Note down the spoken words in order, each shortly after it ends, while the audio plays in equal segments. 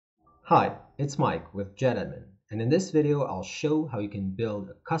Hi, it's Mike with JetAdmin, and in this video I'll show how you can build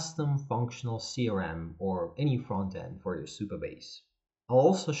a custom functional CRM or any front end for your Supabase. I'll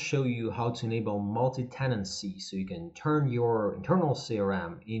also show you how to enable multi-tenancy so you can turn your internal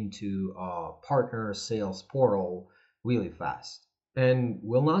CRM into a partner sales portal really fast. And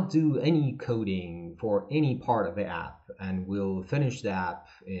we'll not do any coding for any part of the app, and we'll finish the app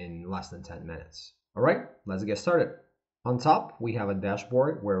in less than 10 minutes. All right, let's get started. On top, we have a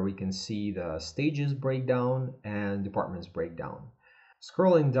dashboard where we can see the stages breakdown and departments breakdown.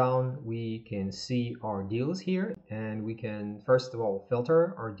 Scrolling down, we can see our deals here, and we can first of all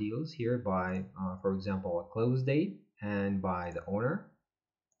filter our deals here by, for example, a close date and by the owner.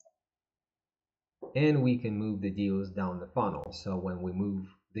 And we can move the deals down the funnel. So when we move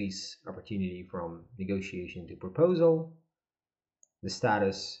this opportunity from negotiation to proposal, the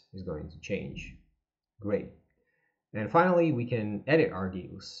status is going to change. Great. And finally, we can edit our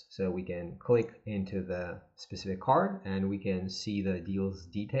deals. So we can click into the specific card and we can see the deals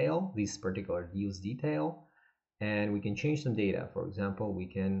detail, this particular deals detail, and we can change some data. For example, we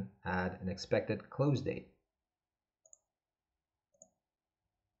can add an expected close date.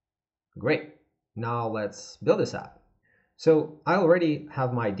 Great. Now let's build this app. So I already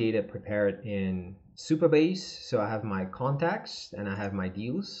have my data prepared in Supabase. So I have my contacts and I have my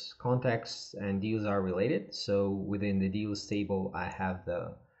deals. Contacts and deals are related. So within the deals table, I have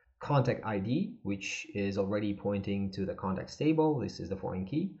the contact ID, which is already pointing to the contacts table. This is the foreign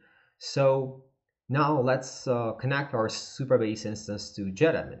key. So now let's connect our Supabase instance to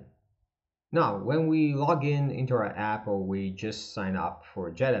JetAdmin. Now, when we log in into our app or we just sign up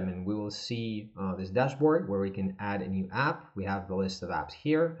for JetAdmin, we will see this dashboard where we can add a new app. We have the list of apps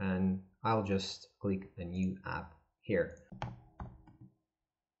here, and I'll just click a new app here.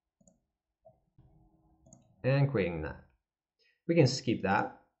 And creating that. We can skip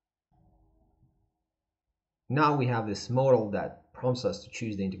that. Now we have this modal that prompts us to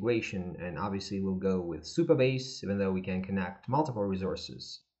choose the integration, and obviously we'll go with Supabase, even though we can connect multiple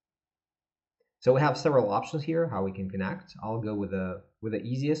resources. So we have several options here how we can connect. I'll go with the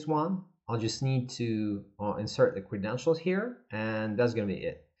easiest one. I'll just need to insert the credentials here, and that's going to be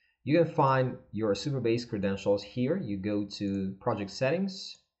it. You can find your Supabase credentials here. You go to project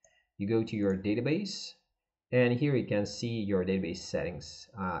settings, you go to your database, and here you can see your database settings,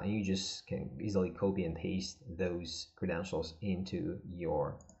 and you just can easily copy and paste those credentials into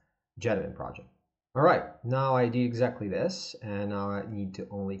your JetAdmin project. All right, now I did exactly this, and now I need to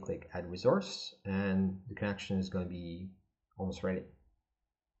only click add resource, and the connection is going to be almost ready.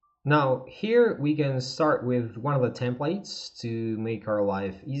 Now here we can start with one of the templates to make our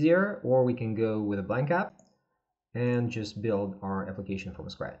life easier, or we can go with a blank app and just build our application from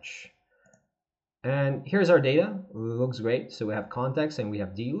scratch. And here's our data. It looks great. So we have contacts and we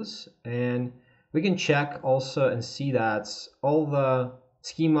have deals, and we can check also and see that all the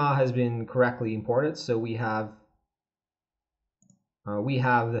schema has been correctly imported. So we have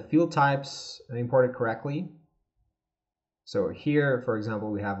the field types imported correctly. So here, for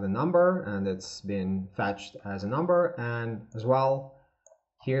example, we have the number, and it's been fetched as a number, and as well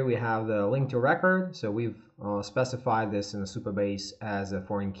here we have the link to record. So we've specified this in the Supabase as a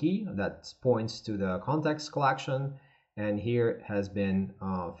foreign key that points to the contacts collection, and here it has been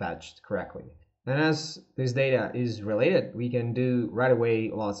fetched correctly. And as this data is related, we can do right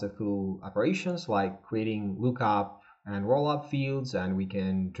away lots of cool operations like creating lookup and rollup fields, and we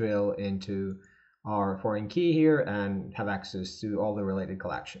can drill into our foreign key here and have access to all the related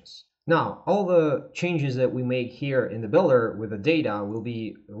collections. Now, all the changes that we make here in the builder with the data will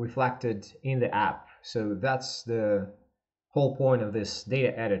be reflected in the app. So that's the whole point of this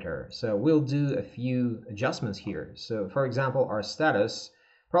data editor. So we'll do a few adjustments here. So for example, our status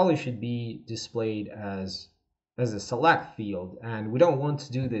probably should be displayed as a select field, and we don't want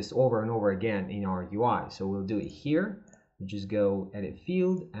to do this over and over again in our UI. So we'll do it here. We just go edit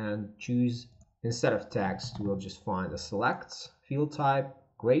field and choose, instead of text, we'll just find a select field type.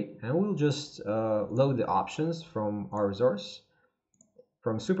 Great, and we'll just load the options from our resource,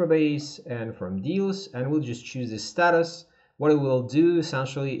 from Supabase and from deals, and we'll just choose the status. What it will do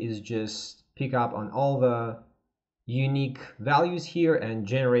essentially is just pick up on all the unique values here and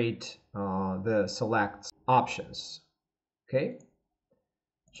generate the select options. Okay,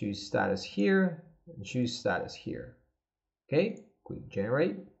 choose status here and choose status here. Okay, click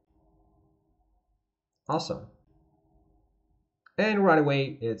generate. Awesome. And right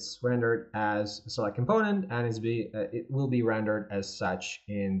away it's rendered as a select component, and it will be rendered as such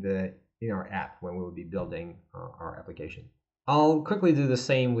in our app when we will be building our application. I'll quickly do the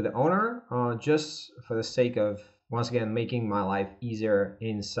same with the owner, just for the sake of Once again, making my life easier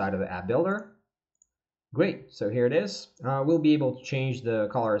inside of the app builder. Great, so here it is. We'll be able to change the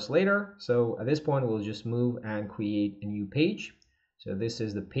colors later. So at this point, we'll just move and create a new page. So this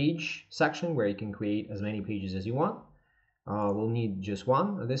is the page section where you can create as many pages as you want. We'll need just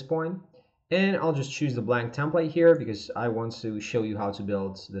one at this point. And I'll just choose the blank template here because I want to show you how to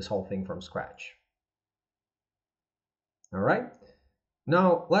build this whole thing from scratch. All right.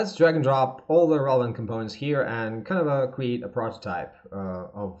 Now let's drag and drop all the relevant components here and kind of create a prototype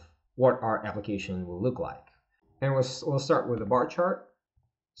of what our application will look like. And we'll start with a bar chart.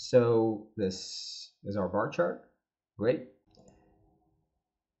 So this is our bar chart. Great.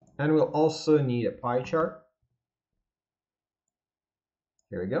 And we'll also need a pie chart.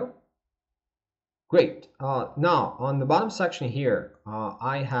 Here we go. Great. Now on the bottom section here,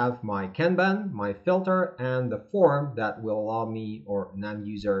 I have my Kanban, my filter, and the form that will allow me or an end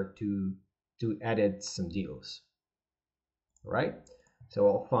user to edit some deals. All right. So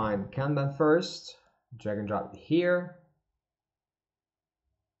I'll find Kanban first, drag and drop it here,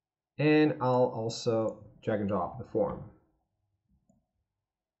 and I'll also drag and drop the form.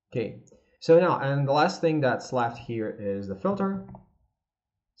 Okay. So now, and the last thing that's left here is the filter.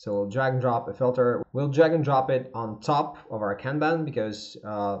 So we'll drag and drop a filter. We'll drag and drop it on top of our Kanban because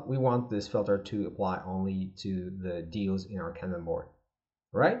we want this filter to apply only to the deals in our Kanban board.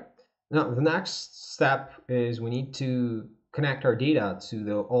 Right? Now, the next step is we need to connect our data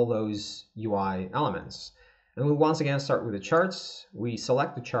to all those UI elements. And we'll once again start with the charts. We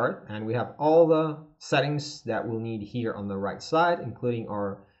select the chart and we have all the settings that we'll need here on the right side, including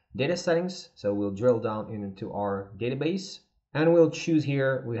our data settings. So we'll drill down into our database. And we'll choose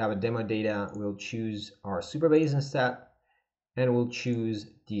here, we have a demo data, we'll choose our Supabase instead, and we'll choose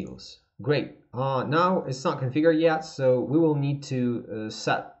deals. Great. Now it's not configured yet, so we will need to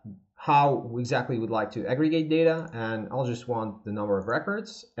set how exactly we'd like to aggregate data, and I'll just want the number of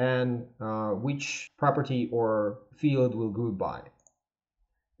records and which property or field we'll group by.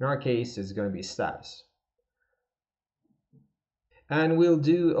 In our case, it's going to be status. And we'll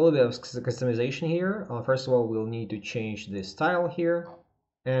do a little bit of customization here. First of all, we'll need to change this title here.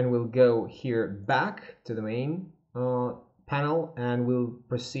 And we'll go here back to the main panel. And we'll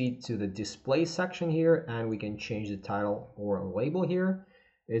proceed to the display section here. And we can change the title or label here.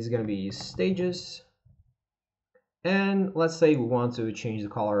 It's going to be stages. And let's say we want to change the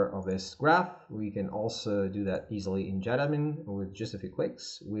color of this graph. We can also do that easily in JetAdmin with just a few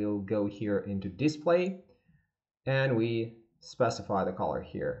clicks. We'll go here into display. And we specify the color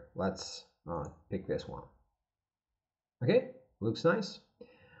here. Let's pick this one. Okay, looks nice.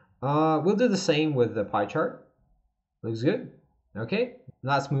 We'll do the same with the pie chart. Looks good. Okay,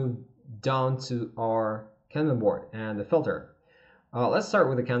 let's move down to our Kanban board and the filter. Let's start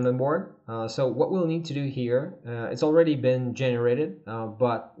with the Kanban board. So what we'll need to do here, it's already been generated,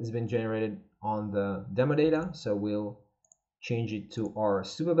 but it's been generated on the demo data. So we'll change it to our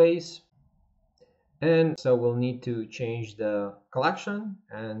Supabase. And so we'll need to change the collection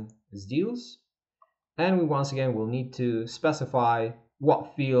and its deals. And we once again will need to specify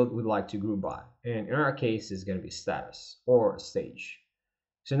what field we'd like to group by. And in our case, it's going to be status or stage.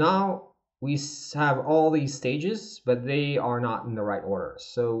 So now we have all these stages, but they are not in the right order.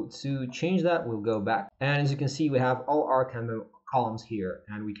 So to change that, we'll go back. And as you can see, we have all our Kanban columns here,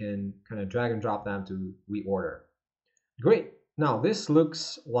 and we can kind of drag and drop them to reorder. Great. Now this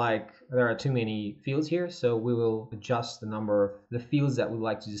looks like there are too many fields here, so we will adjust the number of the fields that we'd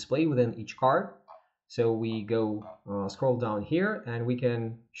like to display within each card. So we go scroll down here and we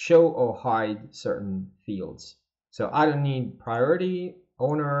can show or hide certain fields. So I don't need priority,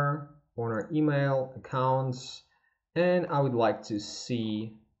 owner email, accounts, and I would like to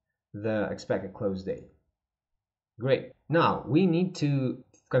see the expected close date. Great. Now we need to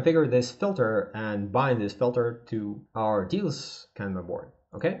configure this filter and bind this filter to our deals Kanban board.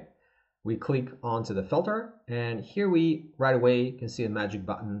 Okay, we click onto the filter, and here we right away can see a magic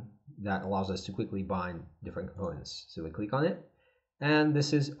button that allows us to quickly bind different components. So we click on it, and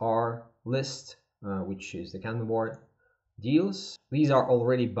this is our list, which is the Kanban board deals. These are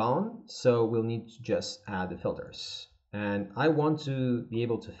already bound, so we'll need to just add the filters. And I want to be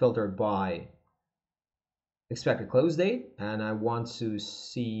able to filter by expected close date, and I want to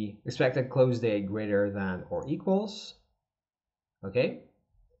see expected close date greater than or equals. Okay,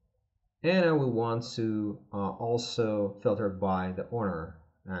 and I will want to also filter by the owner,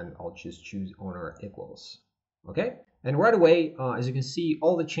 and I'll just choose owner equals. Okay, and right away, as you can see,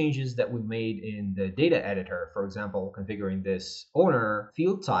 all the changes that we made in the data editor, for example, configuring this owner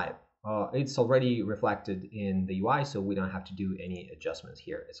field type, it's already reflected in the UI, so we don't have to do any adjustments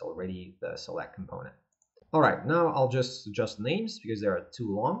here. It's already the select component. All right, now I'll just adjust names because they are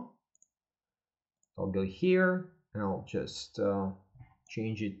too long. I'll go here and I'll just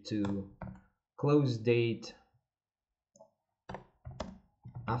change it to close date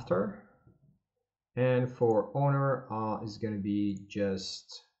after. And for owner, is going to be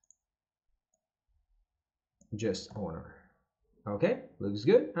just owner. Okay, looks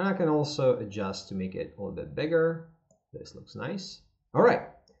good. And I can also adjust to make it a little bit bigger. This looks nice. All right.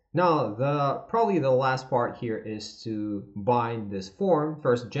 Now, probably the last part here is to bind this form.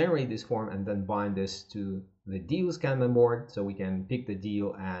 First, generate this form and then bind this to the deals Kanban board so we can pick the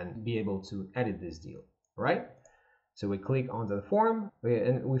deal and be able to edit this deal. All right. So we click onto the form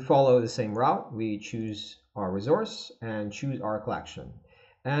and we follow the same route. We choose our resource and choose our collection.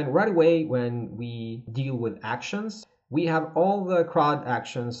 And right away, when we deal with actions, we have all the CRUD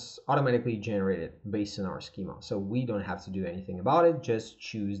actions automatically generated based on our schema. So we don't have to do anything about it, just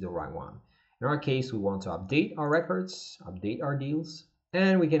choose the right one. In our case, we want to update our records, update our deals,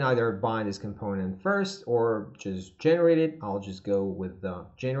 and we can either bind this component first or just generate it. I'll just go with the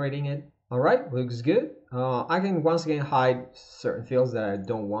generating it. All right, looks good. I can once again hide certain fields that I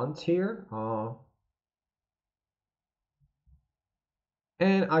don't want here.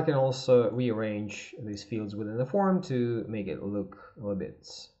 And I can also rearrange these fields within the form to make it look a little bit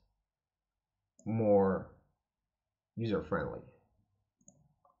more user-friendly.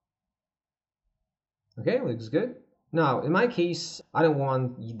 Okay, looks good. Now, in my case, I don't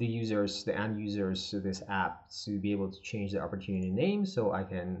want the users, the end users of this app to be able to change the opportunity name, so I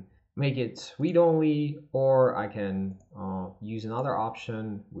can make it read-only, or I can use another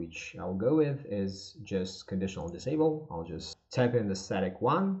option, which I'll go with, is just conditional disable. I'll just type in the static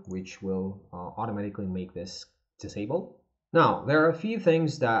one, which will automatically make this disabled. Now, there are a few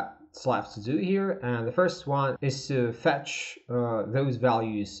things that's left to do here, and the first one is to fetch those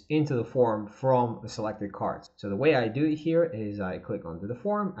values into the form from the selected cards. So the way I do it here is I click onto the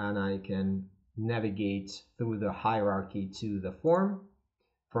form and I can navigate through the hierarchy to the form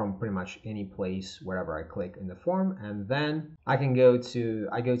from pretty much any place wherever I click in the form, and then I go to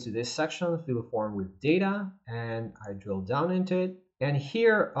this section, fill the form with data, and I drill down into it. And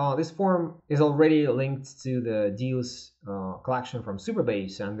here, this form is already linked to the deals collection from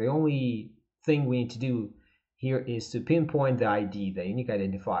Supabase, and the only thing we need to do here is to pinpoint the ID, the unique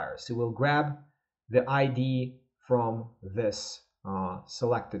identifier. So we'll grab the ID from this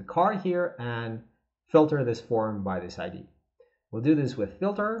selected card here and filter this form by this ID. We'll do this with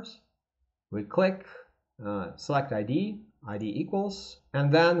filters. We click, select ID, ID equals, and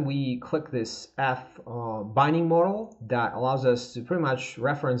then we click this F binding model that allows us to pretty much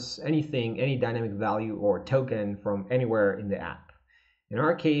reference anything, any dynamic value or token from anywhere in the app. In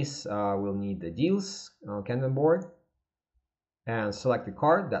our case, we'll need the deals Kanban board and select the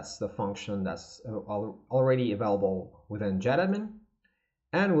card. That's the function that's already available within JetAdmin.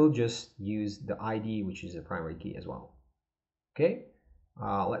 And we'll just use the ID, which is the primary key as well. Okay,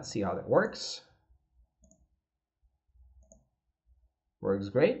 let's see how that works. Works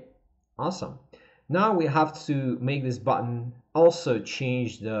great. Awesome. Now we have to make this button also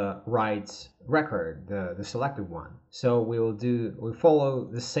change the right record, the selected one. So we'll follow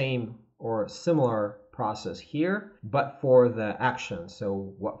the same or similar process here, but for the action.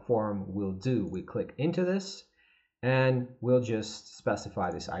 So what form we'll do, we click into this and we'll just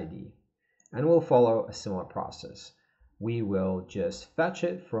specify this ID. And we'll follow a similar process. We will just fetch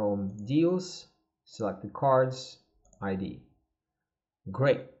it from deals, select the cards, ID.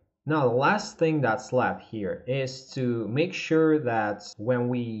 Great. Now the last thing that's left here is to make sure that when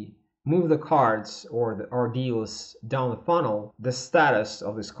we move the cards or our deals down the funnel, the status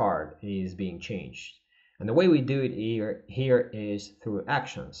of this card is being changed. And the way we do it here is through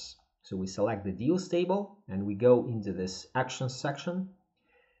actions. So we select the deals table and we go into this actions section.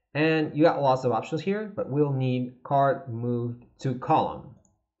 And you got lots of options here, but we'll need card moved to column,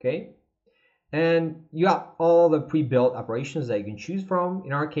 okay? And you got all the pre-built operations that you can choose from.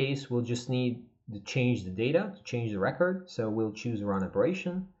 In our case, we'll just need to change the data, to change the record. So we'll choose run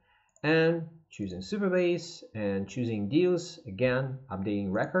operation and choosing Supabase and choosing deals, again,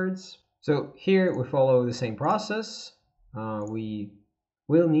 updating records. So here we follow the same process.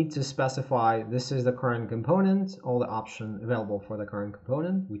 We'll need to specify this is the current component, all the options available for the current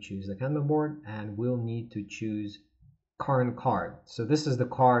component. We choose the Kanban board, and we'll need to choose current card. So this is the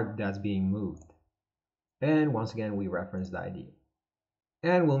card that's being moved. And once again, we reference the ID.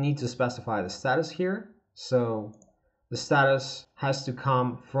 And we'll need to specify the status here. So the status has to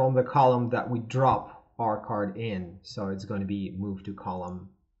come from the column that we drop our card in. So it's going to be moved to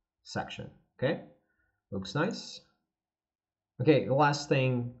column section. Okay, looks nice. Okay, the last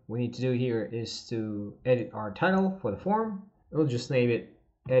thing we need to do here is to edit our title for the form. We'll just name it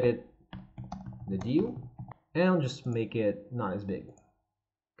edit the deal, and I'll just make it not as big.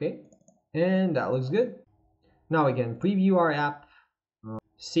 Okay, and that looks good. Now we can preview our app,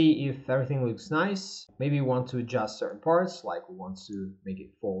 see if everything looks nice. Maybe we want to adjust certain parts, like we want to make it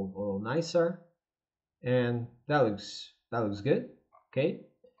fold a little nicer, and that looks good. Okay,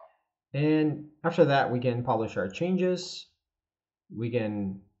 and after that we can publish our changes. We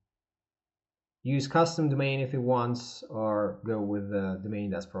can use custom domain if it wants, or go with the domain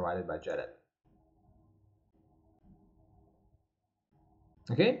that's provided by Jedit.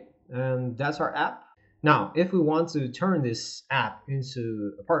 Okay, and that's our app. Now, if we want to turn this app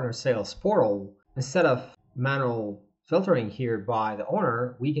into a partner sales portal, instead of manual filtering here by the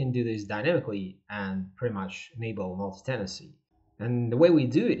owner, we can do this dynamically and pretty much enable multi-tenancy. And the way we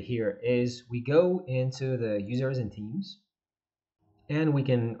do it here is we go into the users and teams, and we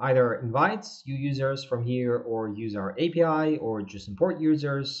can either invite new users from here or use our API or just import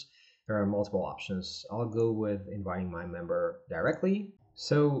users. There are multiple options. I'll go with inviting my member directly.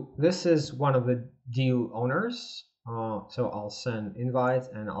 So this is one of the deal owners. So I'll send invite,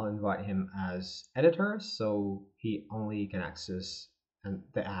 and I'll invite him as editor, so he only can access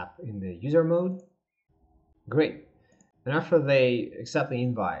the app in the user mode. Great. And after they accept the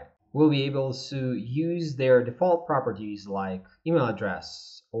invite, we'll be able to use their default properties like email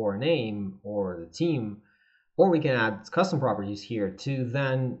address or name or the team, or we can add custom properties here to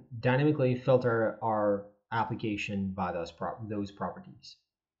then dynamically filter our application by those properties.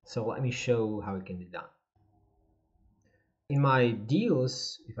 So let me show how it can be done. In my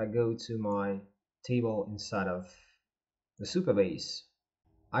deals, if I go to my table inside of the Supabase,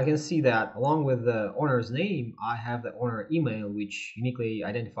 I can see that along with the owner's name, I have the owner email, which uniquely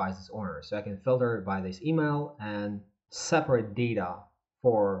identifies this owner. So I can filter by this email and separate data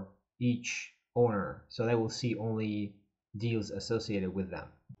for each owner, so they will see only deals associated with them.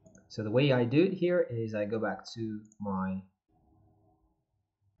 So the way I do it here is I go back to my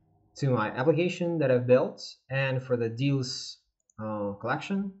application that I've built, and for the deals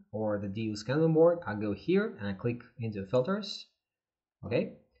collection or the deals Kanban board, I go here and I click into filters.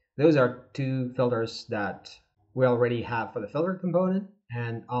 Okay, those are two filters that we already have for the filter component,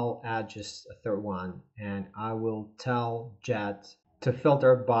 and I'll add just a third one, and I will tell Jet to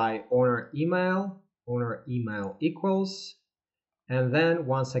filter by owner email equals, and then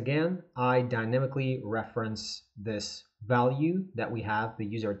once again I dynamically reference this value that we have, the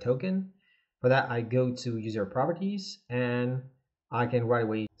user token. For that, I go to user properties, and I can right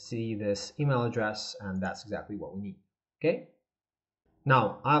away see this email address, and that's exactly what we need. Okay,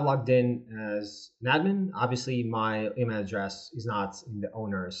 now I've logged in as an admin. Obviously my email address is not in the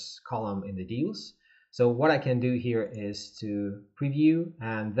owner's column in the deals. So what I can do here is to preview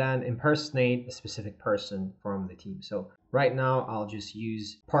and then impersonate a specific person from the team. So right now I'll just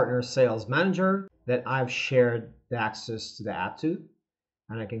use partner sales manager that I've shared the access to the app to,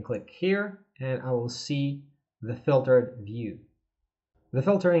 and I can click here and I will see the filtered view. The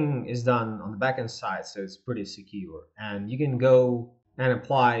filtering is done on the backend side, so it's pretty secure, and you can go and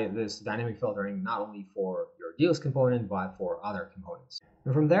apply this dynamic filtering not only for your deals component but for other components.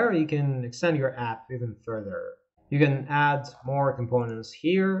 And from there you can extend your app even further. You can add more components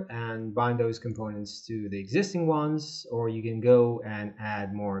here and bind those components to the existing ones, or you can go and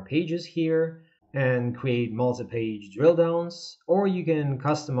add more pages here and create multi-page drill downs, or you can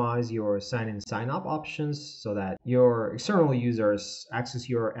customize your sign-in sign-up options so that your external users access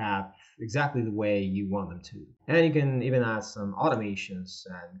your app exactly the way you want them to. And you can even add some automations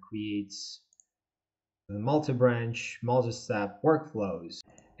and create the multi-branch, multi-step workflows.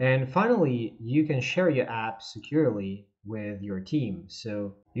 And finally, you can share your app securely with your team.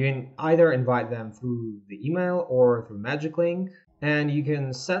 So you can either invite them through the email or through Magic Link, and you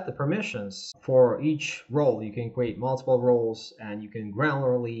can set the permissions for each role. You can create multiple roles, and you can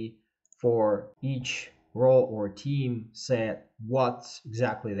granularly for each role or team set what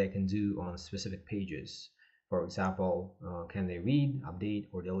exactly they can do on specific pages. For example, can they read, update,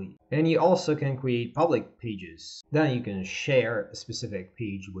 or delete? And you also can create public pages. Then you can share a specific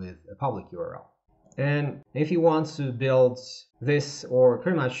page with a public URL. And if you want to build this or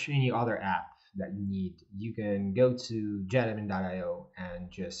pretty much any other app that you need, you can go to jetadmin.io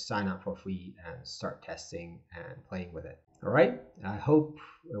and just sign up for free and start testing and playing with it. All right, I hope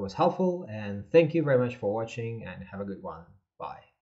it was helpful, and thank you very much for watching, and have a good one. Bye.